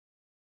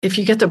if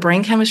you get the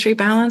brain chemistry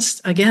balanced,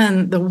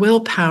 again, the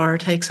willpower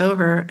takes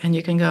over and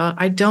you can go,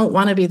 I don't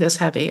want to be this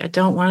heavy. I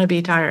don't want to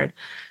be tired.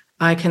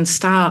 I can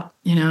stop,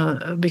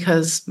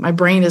 because my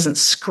brain isn't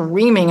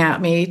screaming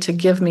at me to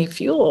give me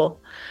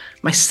fuel.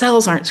 My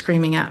cells aren't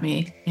screaming at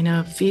me,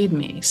 feed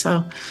me.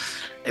 So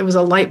it was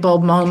a light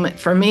bulb moment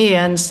for me.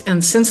 And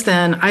since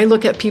then, I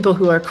look at people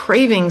who are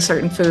craving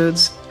certain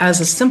foods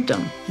as a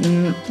symptom,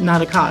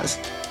 not a cause.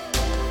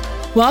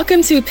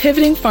 Welcome to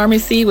Pivoting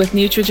Pharmacy with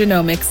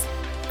Nutrigenomics,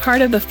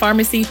 part of the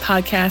Pharmacy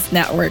Podcast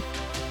Network,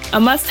 a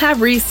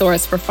must-have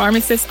resource for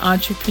pharmacist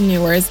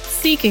entrepreneurs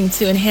seeking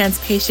to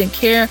enhance patient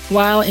care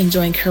while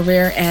enjoying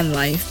career and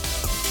life.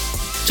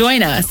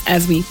 Join us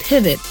as we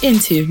pivot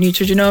into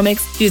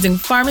nutrigenomics using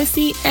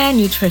pharmacy and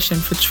nutrition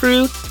for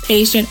true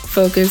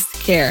patient-focused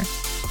care.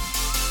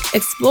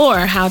 Explore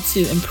how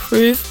to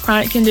improve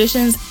chronic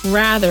conditions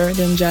rather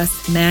than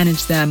just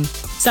manage them.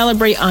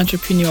 Celebrate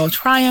entrepreneurial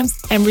triumphs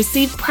and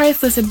receive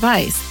priceless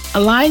advice.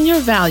 Align your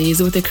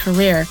values with a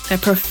career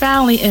that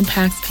profoundly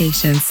impacts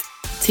patients.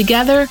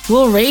 Together,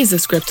 we'll raise the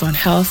script on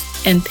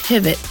health and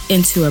pivot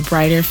into a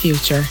brighter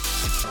future.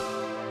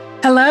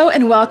 Hello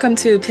and welcome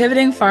to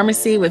Pivoting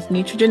Pharmacy with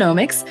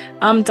Nutrigenomics.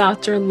 I'm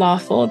Dr.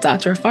 Lawful,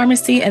 Doctor of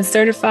Pharmacy and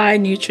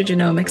Certified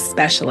Nutrigenomics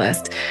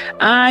Specialist.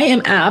 I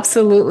am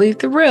absolutely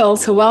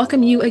thrilled to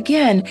welcome you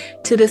again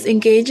to this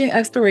engaging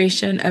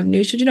exploration of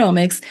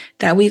nutrigenomics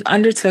that we've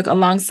undertook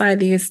alongside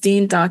the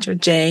esteemed Dr.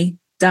 J.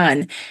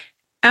 Dunn.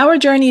 Our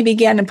journey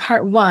began in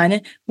part 1,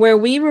 where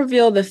we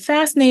reveal the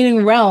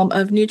fascinating realm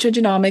of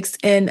nutrigenomics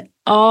in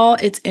all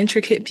its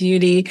intricate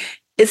beauty.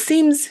 It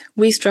seems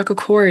we struck a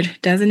chord,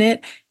 doesn't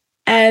it?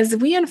 As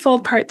we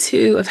unfold part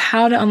 2 of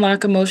how to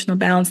unlock emotional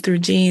balance through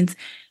genes,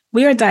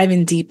 we are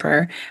diving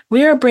deeper.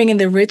 We are bringing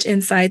the rich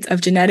insights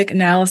of genetic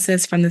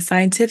analysis from the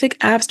scientific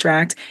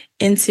abstract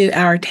into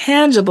our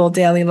tangible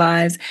daily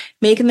lives,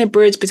 making the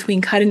bridge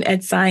between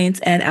cutting-edge science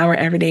and our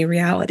everyday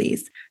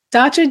realities.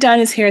 Dr. Dunn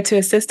is here to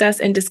assist us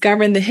in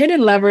discovering the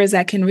hidden levers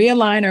that can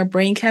realign our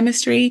brain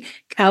chemistry,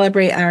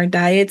 calibrate our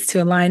diets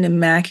to align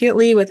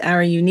immaculately with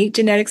our unique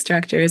genetic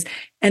structures,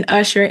 and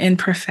usher in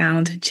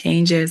profound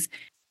changes.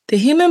 The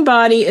human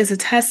body is a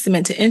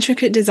testament to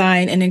intricate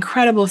design and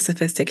incredible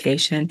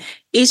sophistication.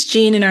 Each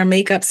gene in our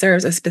makeup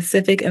serves a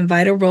specific and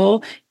vital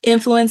role,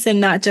 influencing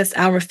not just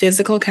our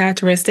physical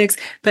characteristics,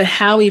 but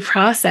how we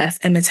process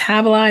and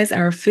metabolize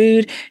our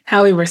food,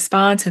 how we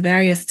respond to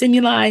various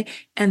stimuli,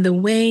 and the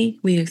way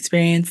we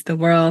experience the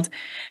world.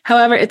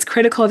 However, it's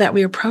critical that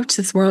we approach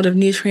this world of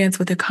nutrients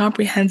with a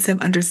comprehensive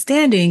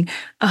understanding,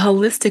 a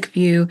holistic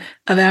view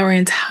of our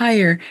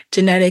entire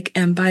genetic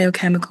and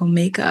biochemical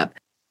makeup.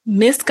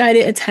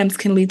 Misguided attempts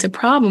can lead to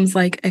problems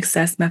like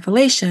excess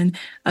methylation,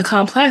 a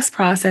complex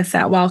process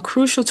that, while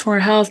crucial to our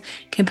health,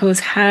 can pose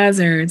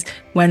hazards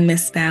when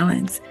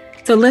misbalanced.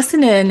 So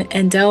listen in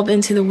and delve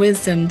into the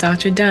wisdom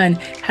Dr. Dunn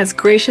has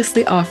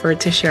graciously offered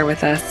to share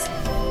with us.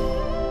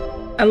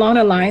 Along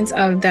the lines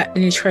of that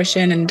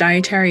nutrition and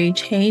dietary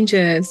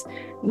changes,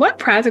 what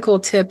practical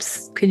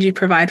tips could you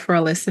provide for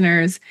our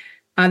listeners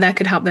that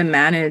could help them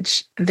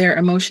manage their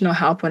emotional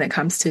health when it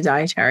comes to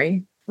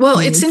dietary? Well,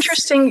 it's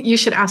interesting you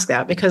should ask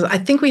that because I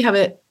think we have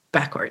it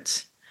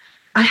backwards.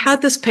 I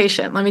had this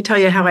patient, let me tell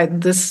you how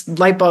this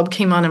light bulb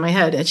came on in my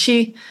head. And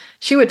she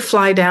would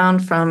fly down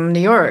from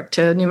New York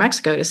to New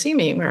Mexico to see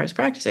me where I was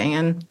practicing.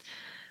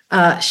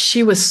 And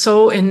she was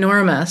so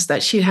enormous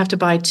that she'd have to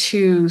buy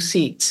 2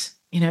 seats,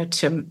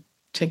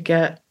 to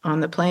get on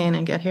the plane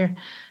and get here.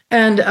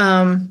 And,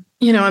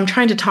 I'm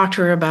trying to talk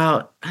to her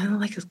about,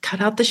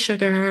 cut out the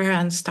sugar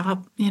and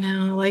stop,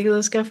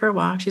 let's go for a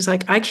walk. She's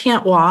like, I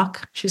can't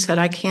walk. She said,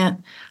 I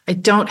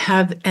don't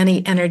have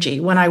any energy.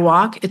 When I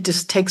walk, it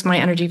just takes my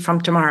energy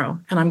from tomorrow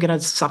and I'm going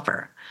to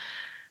suffer.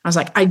 I was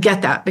like, I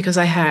get that because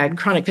I had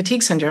chronic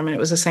fatigue syndrome and it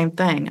was the same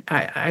thing.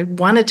 I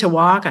wanted to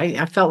walk.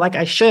 I felt like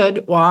I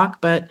should walk,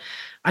 but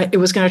it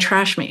was going to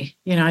trash me.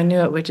 I knew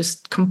it would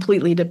just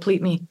completely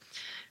deplete me.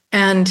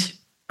 And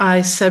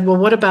I said, well,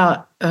 what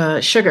about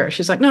sugar?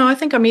 She's like, no, I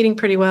think I'm eating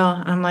pretty well.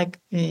 And I'm like,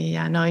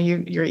 yeah, no,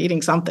 you're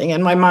eating something.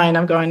 In my mind,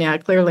 I'm going, yeah,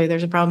 clearly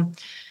there's a problem.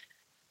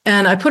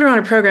 And I put her on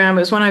a program.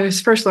 It was when I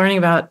was first learning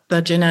about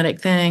the genetic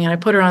thing. And I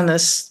put her on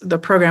the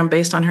program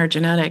based on her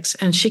genetics.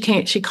 And she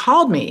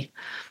called me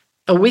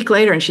a week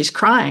later and she's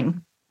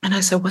crying. And I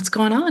said, what's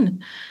going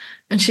on?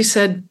 And she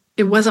said,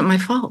 it wasn't my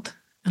fault.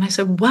 And I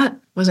said, what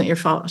wasn't your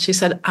fault? She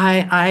said,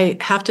 I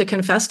have to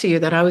confess to you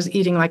that I was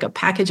eating like a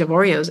package of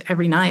Oreos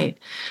every night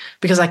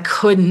because I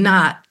could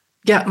not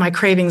get my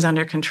cravings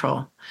under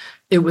control.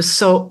 It was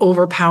so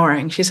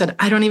overpowering. She said,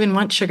 I don't even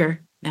want sugar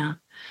now.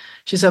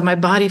 She said, my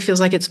body feels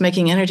like it's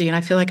making energy and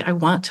I feel like I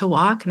want to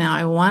walk now.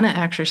 I want to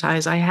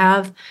exercise.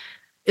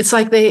 It's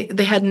like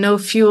they had no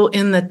fuel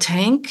in the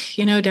tank,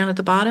 down at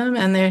the bottom,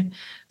 and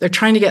they're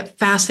trying to get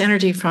fast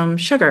energy from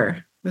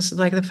sugar. This is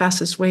like the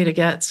fastest way to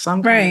get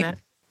some kind of it.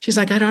 She's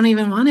like, I don't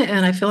even want it.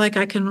 And I feel like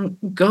I can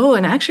go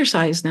and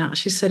exercise now.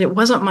 She said, it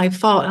wasn't my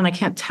fault. And I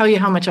can't tell you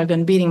how much I've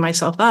been beating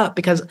myself up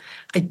because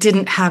I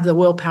didn't have the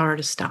willpower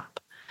to stop.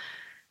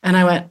 And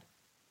I went,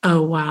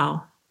 oh,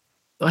 wow.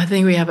 I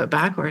think we have it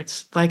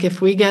backwards. Like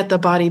if we get the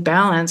body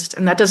balanced,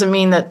 and that doesn't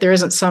mean that there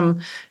isn't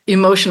some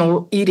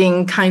emotional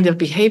eating kind of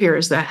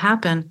behaviors that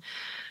happen,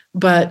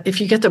 but if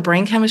you get the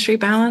brain chemistry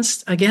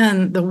balanced,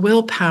 again, the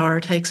willpower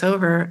takes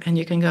over and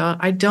you can go,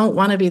 I don't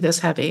want to be this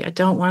heavy. I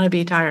don't want to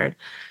be tired.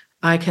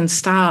 I can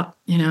stop,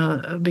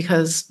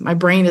 because my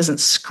brain isn't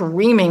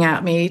screaming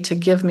at me to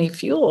give me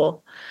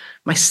fuel.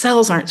 My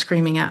cells aren't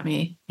screaming at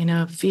me,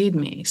 feed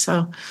me.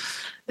 So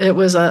it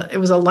was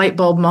a light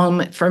bulb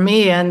moment for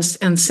me. And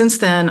since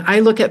then,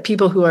 I look at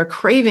people who are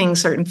craving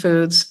certain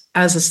foods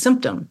as a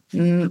symptom,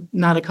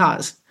 not a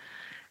cause.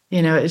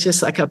 It's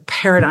just like a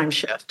paradigm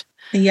shift.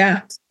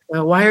 Yeah.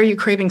 So why are you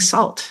craving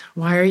salt?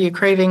 Why are you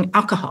craving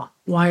alcohol?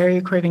 Why are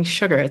you craving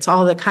sugar? It's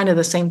all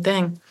the same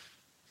thing.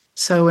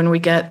 So when we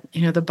get,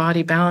 the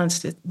body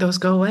balanced, those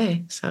go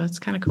away. So it's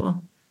kind of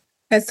cool.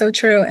 That's so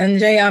true. And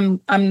Jay,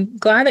 I'm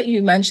glad that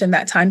you mentioned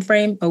that time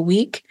frame, a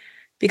week,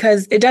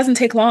 because it doesn't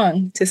take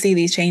long to see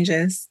these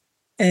changes.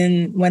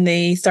 And when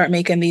they start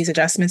making these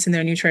adjustments in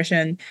their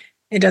nutrition,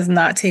 it does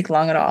not take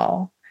long at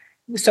all.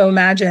 So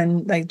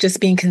imagine like just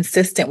being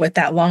consistent with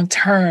that long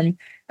term,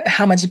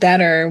 how much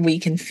better we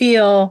can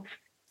feel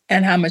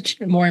and how much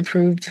more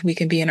improved we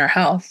can be in our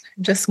health.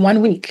 Just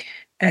 1 week.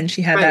 And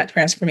she had that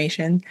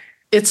transformation.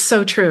 It's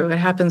so true. It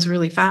happens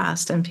really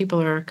fast and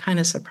people are kind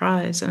of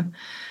surprised. And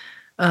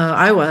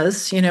I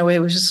was, it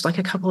was just like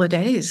a couple of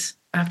days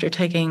after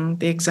taking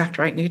the exact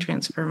right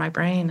nutrients for my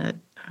brain.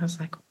 I was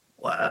like,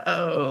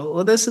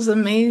 whoa, this is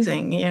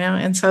amazing,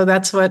 And so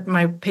that's what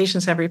my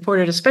patients have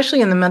reported,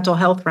 especially in the mental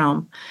health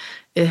realm.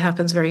 It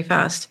happens very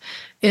fast.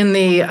 In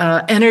the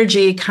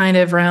energy kind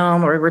of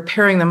realm or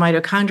repairing the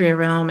mitochondria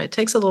realm, it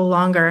takes a little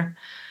longer.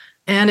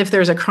 And if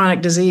there's a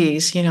chronic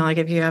disease, like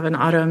if you have an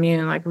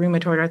autoimmune like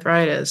rheumatoid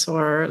arthritis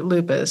or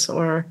lupus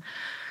or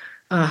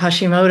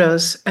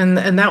Hashimoto's, and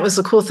that was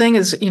the cool thing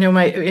is,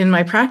 in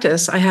my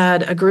practice, I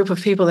had a group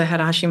of people that had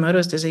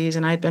Hashimoto's disease,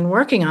 and I'd been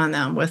working on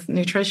them with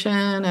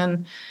nutrition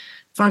and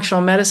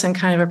functional medicine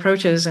kind of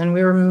approaches, and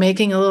we were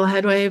making a little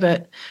headway.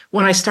 But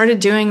when I started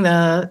doing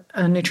the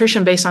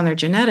nutrition based on their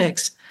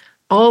genetics,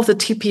 all of the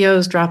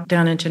TPOs dropped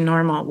down into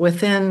normal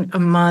within a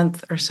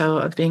month or so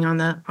of being on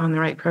the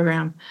right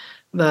program.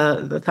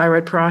 The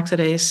thyroid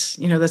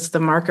peroxidase, that's the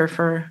marker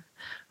for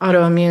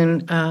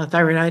autoimmune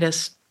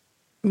thyroiditis,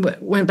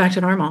 went back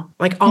to normal,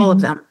 like all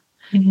of them.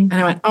 And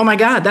I went, oh my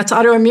God, that's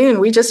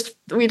autoimmune. We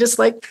just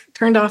like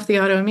turned off the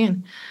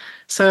autoimmune.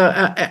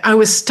 So I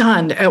was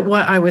stunned at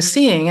what I was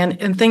seeing,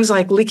 and things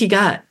like leaky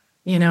gut,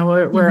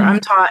 where I'm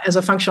taught as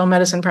a functional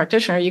medicine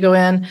practitioner, you go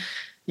in,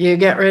 you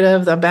get rid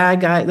of the bad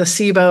guy, the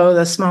SIBO,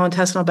 the small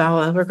intestinal bowel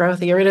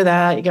overgrowth, you get rid of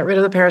that, you get rid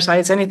of the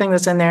parasites, anything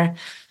that's in there.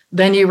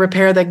 Then you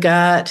repair the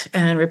gut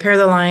and repair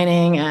the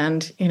lining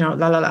and,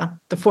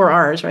 the 4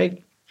 R's, right?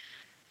 You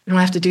don't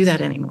have to do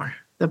that anymore.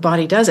 The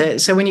body does it.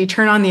 So when you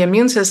turn on the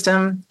immune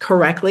system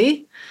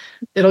correctly,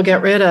 it'll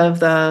get rid of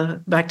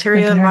the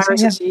bacteria,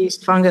 viruses,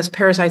 yeast, fungus,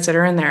 parasites that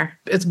are in there.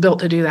 It's built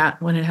to do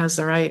that when it has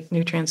the right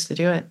nutrients to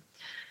do it.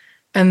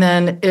 And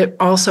then it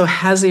also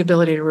has the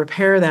ability to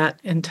repair that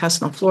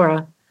intestinal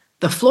flora,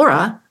 the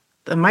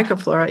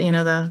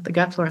microflora, the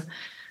gut flora,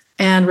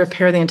 and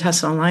repair the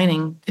intestinal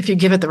lining if you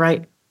give it the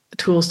right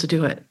tools to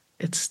do it.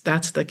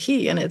 That's the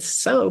key. And it's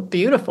so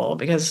beautiful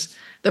because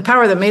the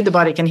power that made the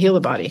body can heal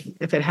the body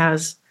if it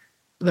has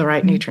the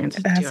right nutrients.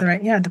 If it has the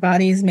right, the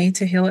body is made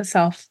to heal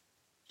itself.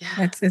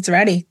 Yeah. It's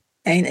ready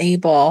and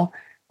able.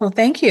 Well,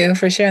 thank you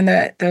for sharing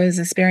those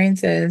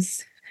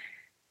experiences.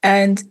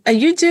 And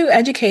you do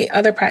educate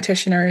other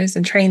practitioners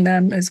and train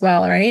them as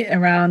well, right?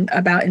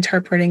 About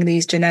interpreting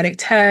these genetic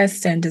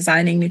tests and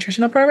designing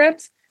nutritional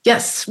programs?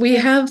 Yes, we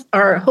have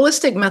our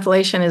holistic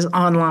methylation is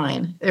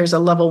online. There's a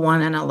level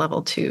 1 and a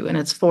level 2, and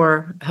it's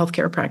for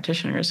healthcare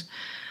practitioners.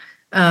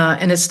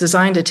 And it's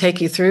designed to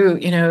take you through,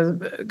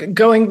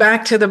 going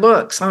back to the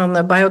books on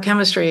the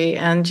biochemistry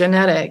and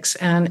genetics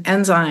and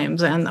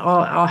enzymes and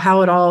all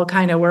how it all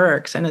kind of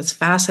works. And it's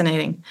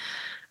fascinating.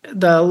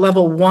 The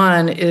level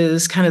 1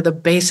 is kind of the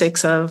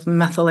basics of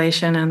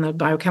methylation and the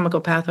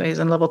biochemical pathways.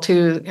 And level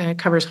 2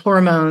 covers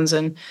hormones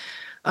and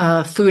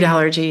food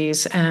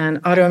allergies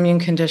and autoimmune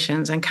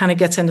conditions and kind of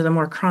gets into the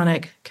more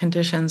chronic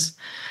conditions.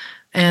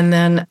 And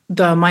then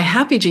the My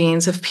Happy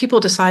Genes, if people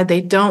decide they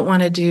don't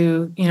want to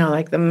do,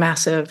 like the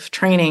massive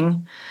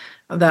training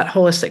that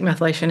holistic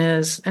methylation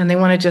is, and they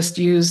want to just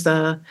use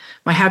the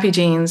My Happy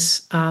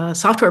Genes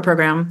software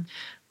program,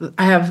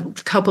 I have a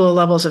couple of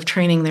levels of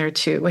training there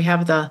too. We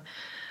have the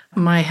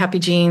My Happy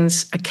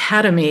Genes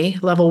Academy,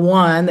 level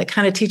 1, that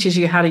kind of teaches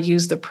you how to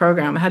use the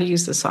program, how to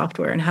use the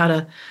software, and how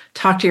to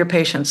talk to your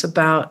patients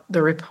about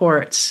the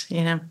reports,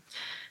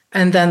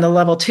 And then the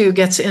level 2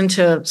 gets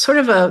into sort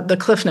of the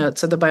cliff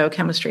notes of the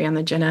biochemistry and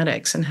the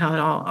genetics and how it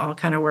all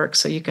kind of works.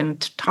 So you can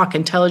talk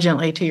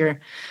intelligently to your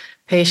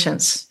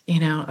patients,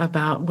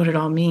 about what it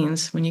all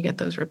means when you get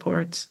those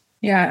reports.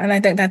 Yeah, and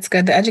I think that's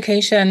good. The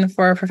education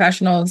for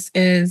professionals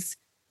is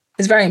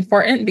very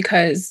important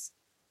because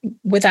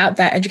without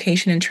that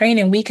education and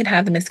training, we could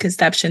have the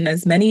misconception,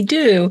 as many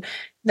do,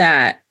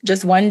 that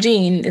just one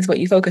gene is what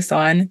you focus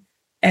on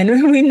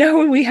And we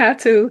know we have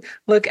to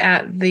look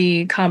at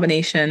the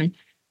combination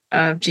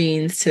of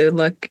genes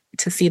to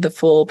see the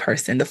full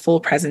person, the full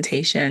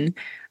presentation.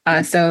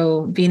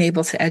 So being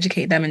able to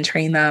educate them and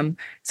train them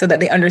so that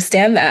they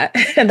understand that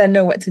and then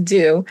know what to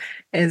do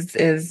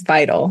is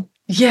vital.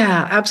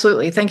 Yeah,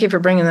 absolutely. Thank you for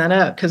bringing that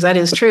up, because that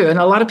is true. And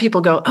a lot of people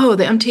go, oh,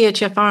 the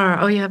MTHFR.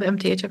 Oh, you have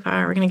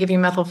MTHFR. We're going to give you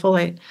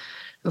methylfolate.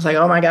 It's like,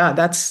 oh my God,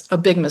 that's a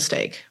big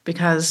mistake,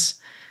 because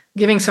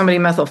giving somebody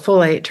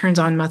methylfolate turns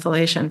on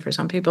methylation for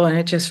some people, and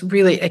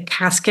it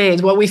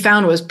cascades. What we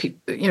found was,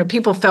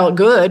 people felt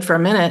good for a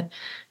minute,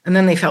 and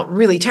then they felt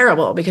really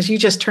terrible because you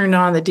just turned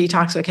on the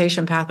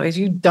detoxification pathways.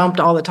 You dumped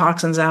all the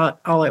toxins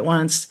out all at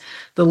once.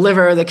 The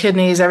liver, the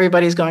kidneys,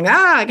 everybody's going,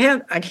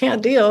 I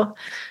can't deal.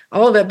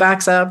 All of it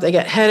backs up. They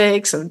get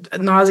headaches and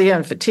nausea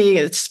and fatigue.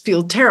 It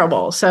feels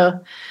terrible.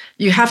 So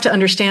you have to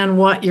understand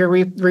what your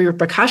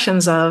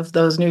repercussions of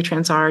those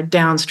nutrients are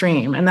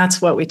downstream. And that's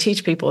what we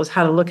teach people, is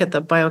how to look at the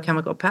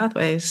biochemical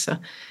pathways. So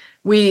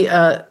we,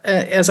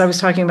 as I was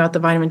talking about the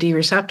vitamin D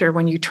receptor,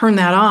 when you turn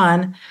that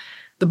on,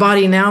 the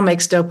body now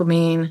makes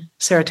dopamine,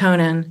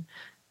 serotonin,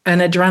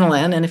 and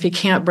adrenaline. And if you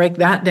can't break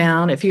that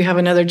down, if you have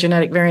another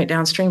genetic variant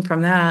downstream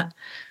from that,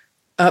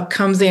 up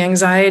comes the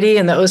anxiety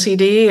and the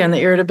OCD and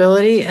the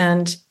irritability,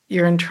 and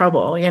you're in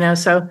trouble,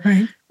 So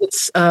Right.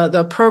 it's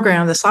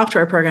the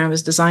software program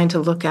is designed to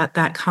look at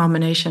that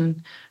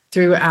combination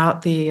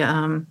throughout the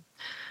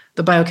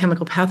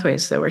biochemical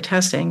pathways that we're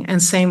testing.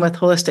 And same with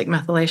holistic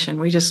methylation.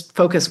 We just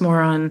focus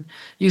more on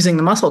using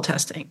the muscle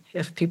testing,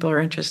 if people are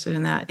interested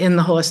in that, in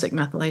the holistic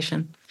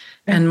methylation,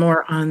 and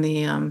more on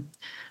the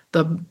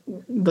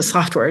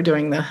software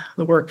doing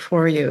the work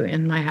for you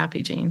in My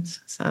Happy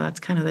Genes. So that's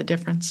kind of the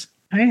difference.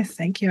 Nice,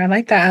 thank you. I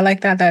like that. I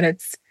like that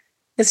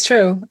it's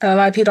true. A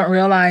lot of people don't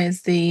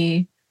realize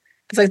it's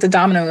like the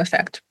domino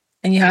effect.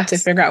 And you have to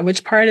figure out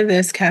which part of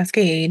this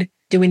cascade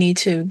do we need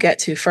to get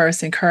to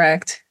first and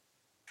correct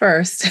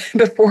first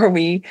before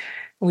we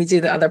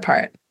do the other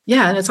part.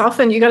 Yeah, and it's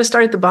often you got to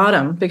start at the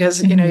bottom,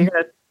 because you're going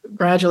to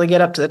gradually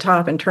get up to the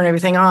top and turn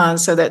everything on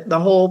so that the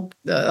whole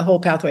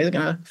pathway is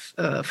going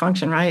to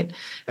function right.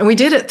 And we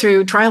did it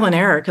through trial and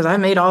error, because I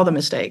made all the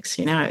mistakes.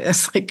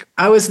 It's like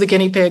I was the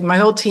guinea pig. My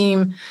whole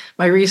team,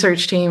 my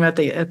research team at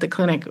the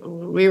clinic,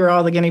 we were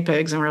all the guinea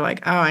pigs, and we're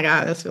like, oh my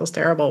God, this feels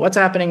terrible. What's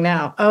happening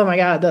now? Oh my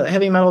God, the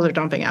heavy metals are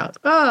dumping out.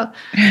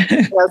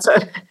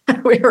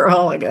 We were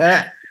all like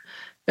that,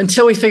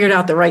 until we figured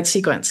out the right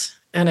sequence.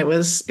 And it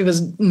was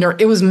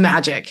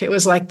magic. It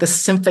was like the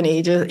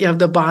symphony of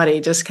the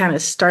body just kind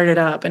of started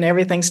up, and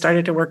everything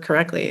started to work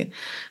correctly.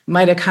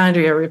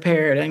 Mitochondria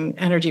repaired, and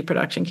energy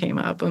production came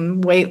up,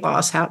 and weight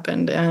loss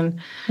happened, and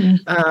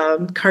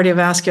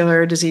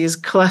cardiovascular disease,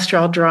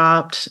 cholesterol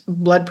dropped,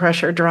 blood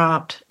pressure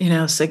dropped,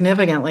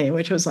 significantly,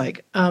 which was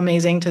like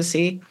amazing to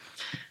see.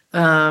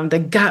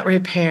 The gut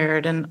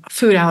repaired, and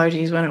food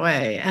allergies went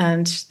away,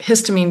 and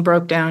histamine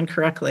broke down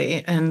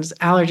correctly, and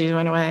allergies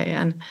went away,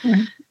 and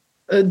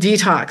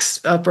detox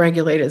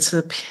upregulated,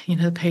 so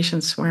the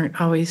patients weren't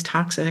always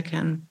toxic.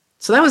 And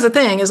so that was the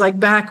thing, is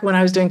like back when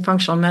I was doing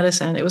functional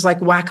medicine, it was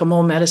like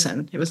whack-a-mole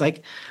medicine. It was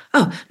like,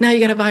 oh, now you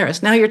got a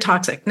virus, now you're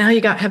toxic, now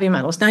you got heavy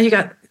metals, now you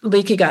got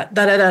leaky gut,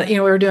 we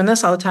were doing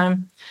this all the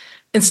time,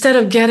 instead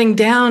of getting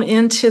down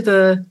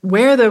into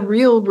where the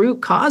real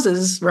root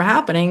causes were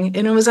happening,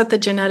 and it was at the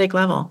genetic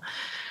level.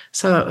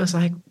 So it was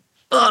like,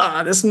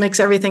 this makes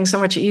everything so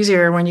much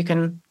easier when you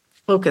can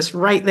focus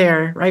right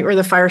there, right where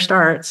the fire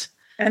starts.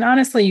 And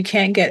honestly, you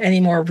can't get any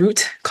more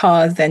root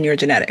cause than your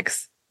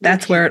genetics.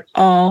 That's where it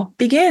all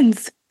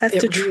begins. That's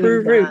the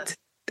true root.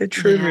 The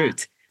true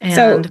root.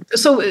 And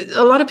so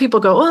a lot of people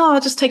go, well,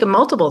 I'll just take a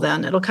multiple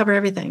then. It'll cover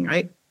everything,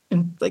 right?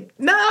 And like,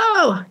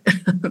 no.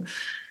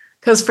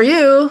 Because for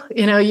you,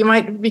 you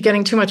might be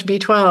getting too much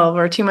B12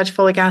 or too much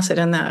folic acid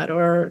in that,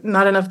 or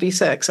not enough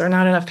B6 or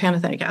not enough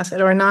pantothenic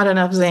acid or not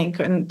enough zinc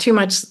and too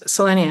much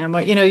selenium.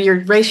 Or, your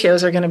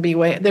ratios are going to be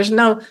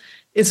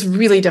it's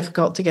really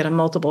difficult to get a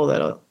multiple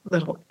that'll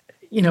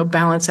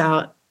balance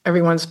out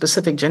everyone's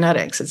specific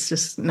genetics. It's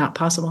just not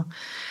possible.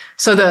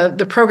 So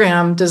the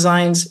program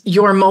designs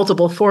your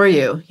multiple for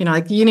you.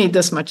 Like you need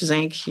this much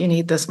zinc, you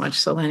need this much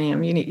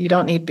selenium, you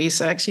don't need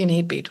B6, you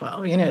need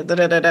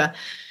B12,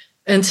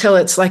 until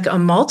it's like a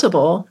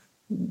multiple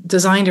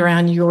designed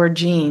around your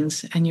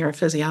genes and your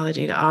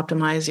physiology to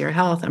optimize your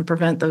health and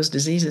prevent those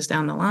diseases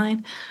down the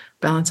line.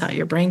 Balance out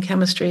your brain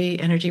chemistry,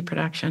 energy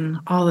production,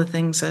 all the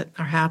things that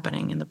are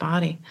happening in the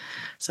body.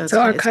 So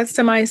are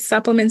customized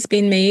supplements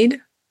being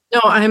made?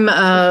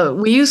 No,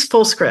 we use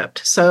full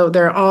script. So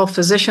they're all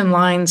physician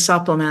line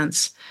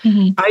supplements.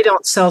 Mm-hmm. I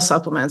don't sell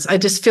supplements. I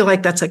just feel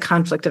like that's a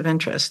conflict of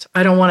interest.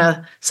 I don't want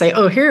to say,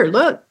 oh, here,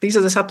 look, these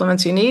are the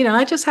supplements you need. And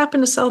I just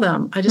happen to sell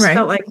them. I just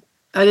felt like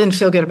I didn't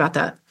feel good about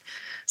that.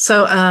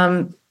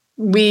 So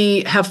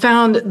we have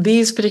found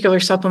these particular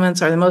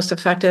supplements are the most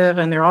effective,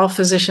 and they're all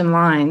physician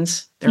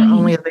lines. They're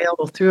only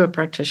available through a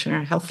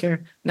practitioner,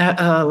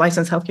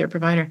 licensed healthcare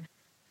provider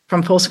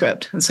from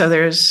FullScript. And so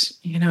there's,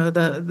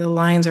 the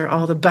lines are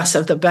all the best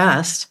of the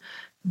best.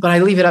 But I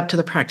leave it up to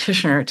the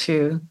practitioner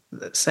to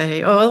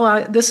say, oh,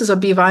 well, this is a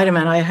B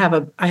vitamin. I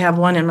have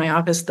one in my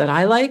office that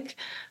I like.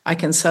 I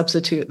can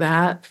substitute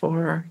that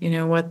for,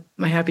 what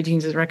my Happy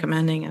Genes is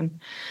recommending, and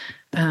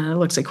it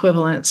looks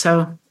equivalent.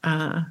 So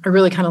I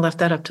really kind of left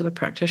that up to the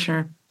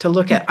practitioner to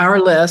look at our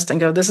list and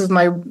go, this is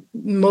my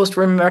most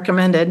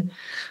recommended.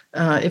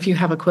 If you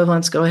have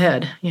equivalents, go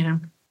ahead,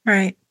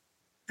 Right.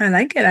 I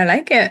like it. I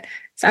like it.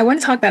 So I want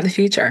to talk about the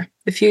future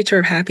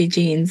of Happy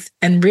Genes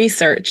and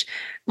research.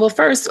 Well,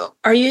 first,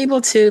 are you able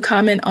to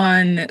comment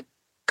on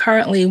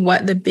currently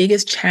what the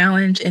biggest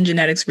challenge in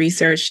genetics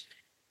research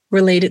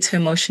related to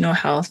emotional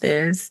health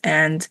is,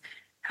 and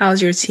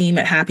how's your team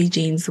at Happy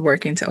Genes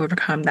working to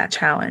overcome that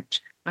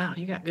challenge? Wow,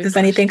 you got good Does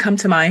anything come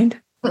to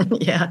mind?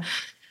 Yeah.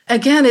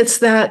 Again, it's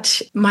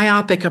that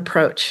myopic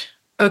approach.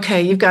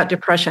 Okay, you've got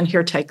depression,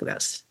 here, take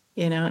this,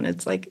 and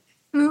it's like,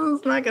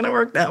 it's not going to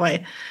work that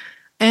way.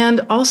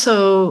 And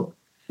also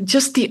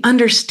just the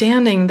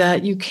understanding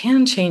that you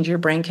can change your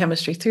brain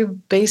chemistry through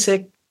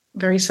basic,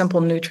 very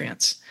simple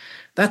nutrients.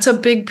 That's a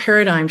big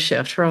paradigm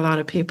shift for a lot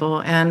of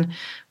people. And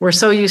we're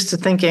so used to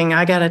thinking,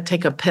 I got to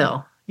take a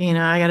pill,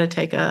 I got to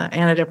take an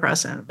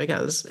antidepressant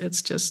because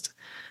it's just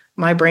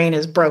my brain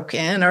is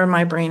broken or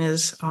my brain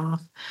is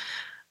off.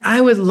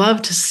 I would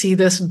love to see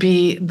this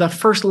be the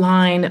first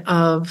line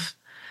of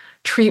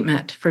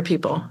treatment for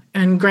people.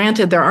 And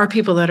granted, there are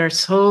people that are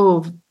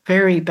so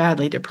very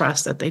badly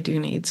depressed that they do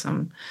need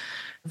some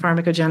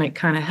pharmacogenic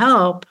kind of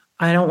help.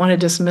 I don't want to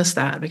dismiss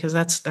that because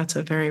that's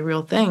a very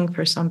real thing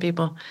for some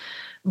people.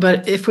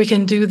 But if we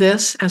can do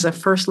this as a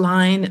first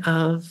line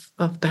of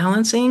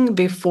balancing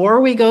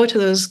before we go to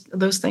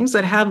those things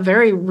that have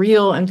very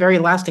real and very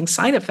lasting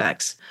side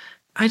effects,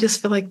 I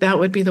just feel like that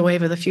would be the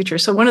wave of the future.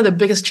 So one of the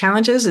biggest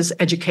challenges is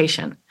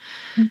education.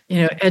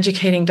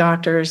 Educating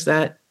doctors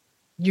that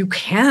you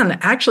can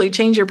actually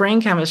change your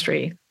brain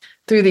chemistry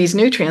through these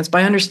nutrients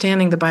by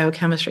understanding the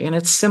biochemistry. And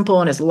it's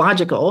simple and it's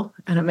logical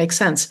and it makes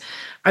sense.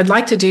 I'd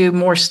like to do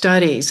more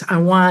studies. I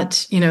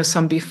want,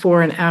 some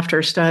before and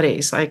after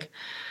studies. Like,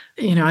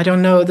 I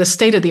don't know the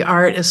state of the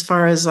art as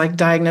far as like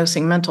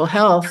diagnosing mental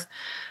health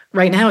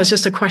right now is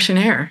just a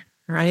questionnaire,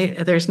 right?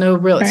 There's no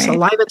real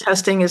saliva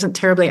testing isn't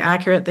terribly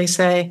accurate, they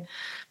say.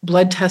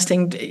 Blood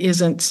testing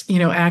isn't,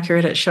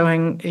 accurate at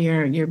showing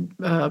your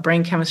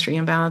brain chemistry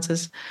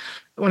imbalances.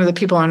 One of the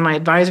people on my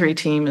advisory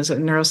team is a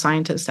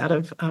neuroscientist out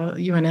of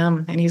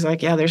UNM, and he's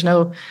like, yeah, there's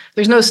no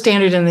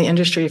standard in the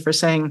industry for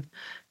saying,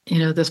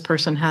 this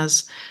person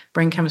has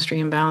brain chemistry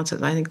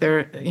imbalances. I think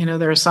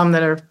there are some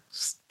that are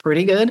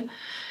pretty good,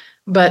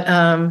 but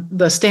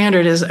the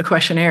standard is a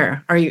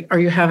questionnaire. Are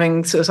you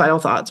having suicidal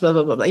thoughts? Blah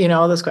blah blah blah.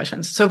 All those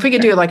questions. So if we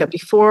could do like a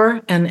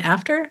before and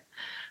after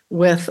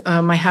with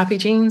my Happy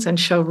Genes and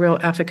show real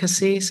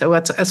efficacy. So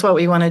that's what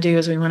we want to do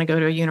is we want to go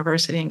to a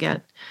university and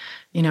get,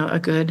 a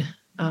good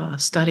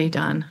study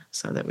done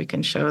so that we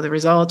can show the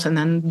results. And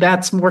then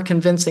that's more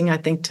convincing, I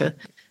think, to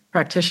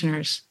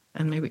practitioners,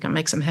 and maybe we can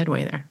make some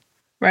headway there.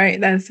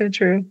 Right. That's so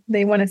true.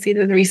 They want to see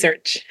the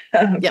research,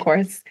 of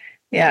course.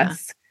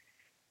 Yes. Yeah.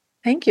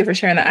 Thank you for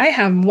sharing that. I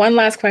have one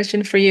last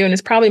question for you, and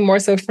it's probably more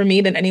so for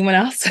me than anyone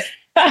else.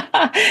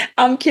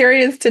 I'm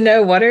curious to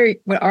know what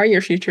are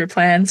your future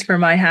plans for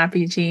My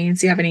Happy Genes?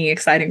 Do you have any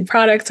exciting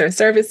products or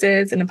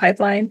services in the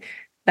pipeline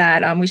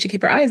that we should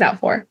keep our eyes out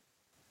for?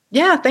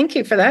 Yeah, thank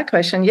you for that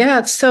question.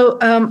 Yeah, so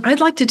I'd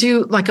like to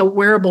do like a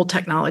wearable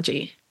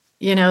technology.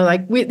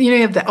 Like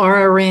you have the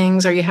Aura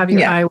rings, or you have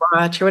your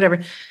iWatch or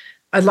whatever.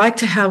 I'd like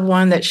to have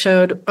one that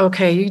showed,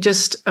 okay, you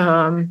just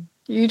kind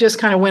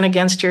of went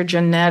against your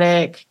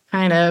genetic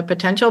kind of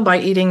potential by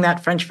eating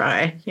that French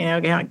fry.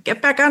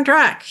 Get back on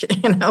track.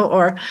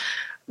 Or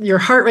your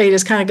heart rate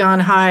has kind of gone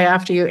high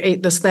after you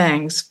ate this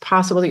thing. It's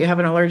possible that you have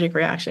an allergic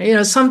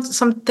reaction. Some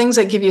things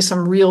that give you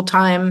some real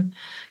time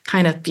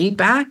kind of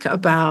feedback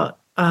about.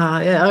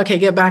 Okay,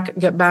 get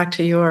back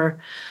to your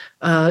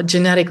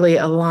genetically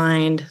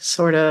aligned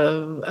sort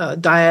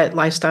of diet,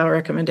 lifestyle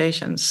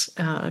recommendations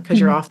because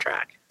you're off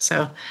track.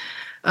 So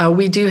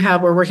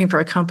we're working for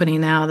a company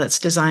now that's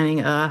designing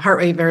a heart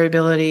rate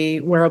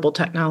variability wearable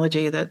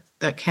technology that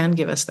can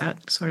give us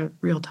that sort of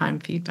real-time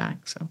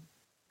feedback. So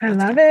I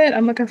love it.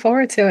 I'm looking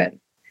forward to it.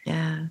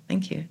 Yeah,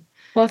 thank you.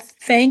 Well,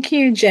 thank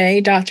you,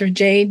 Dr.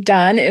 Jay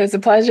Dunn. It was a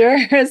pleasure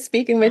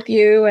speaking with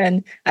you,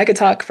 and I could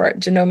talk for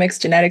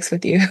genetics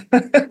with you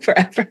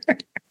forever.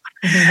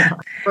 Yeah,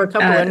 we're a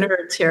couple of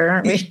nerds here,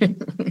 aren't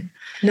we?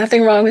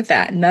 Nothing wrong with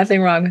that.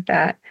 Nothing wrong with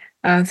that.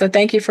 So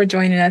thank you for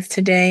joining us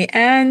today.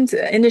 And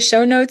in the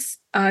show notes,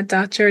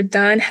 Dr.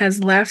 Dunn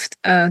has left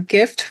a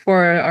gift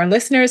for our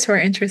listeners who are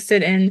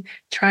interested in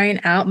trying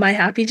out My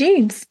Happy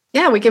Genes.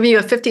 Yeah, we give you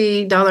a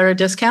 $50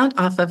 discount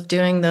off of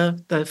doing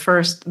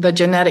the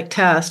genetic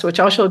test,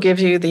 which also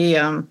gives you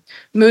the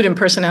mood and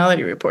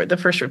personality report, the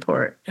first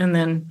report. And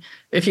then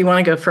if you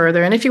want to go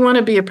further, and if you want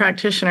to be a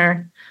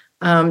practitioner,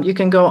 you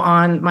can go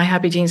on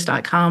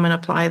myhappygenes.com and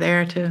apply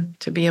there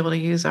to be able to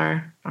use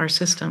our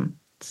system.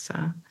 So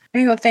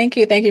there you go. Thank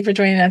you. Thank you for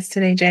joining us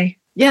today, Jay.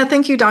 Yeah,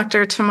 thank you,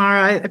 Dr.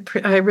 Tamara.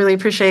 I really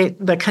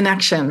appreciate the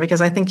connection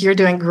because I think you're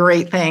doing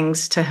great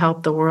things to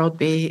help the world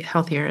be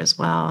healthier as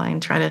well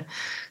and try to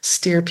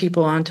steer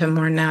people onto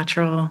more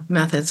natural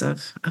methods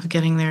of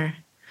getting their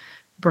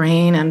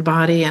brain and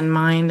body and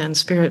mind and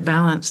spirit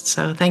balanced.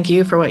 So thank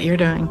you for what you're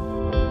doing.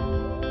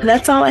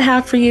 That's all I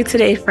have for you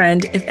today,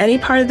 friend. If any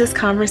part of this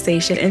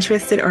conversation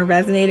interested or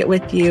resonated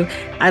with you,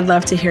 I'd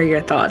love to hear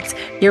your thoughts.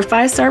 Your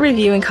 5-star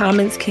review and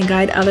comments can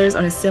guide others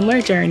on a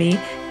similar journey.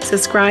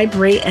 Subscribe,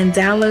 rate, and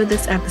download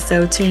this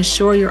episode to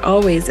ensure you're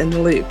always in the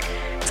loop.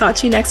 Talk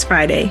to you next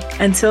Friday.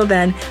 Until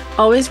then,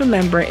 always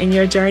remember in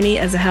your journey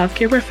as a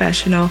healthcare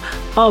professional,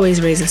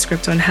 always raise a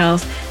script on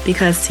health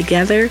because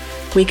together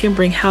we can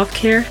bring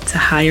healthcare to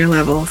higher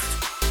levels.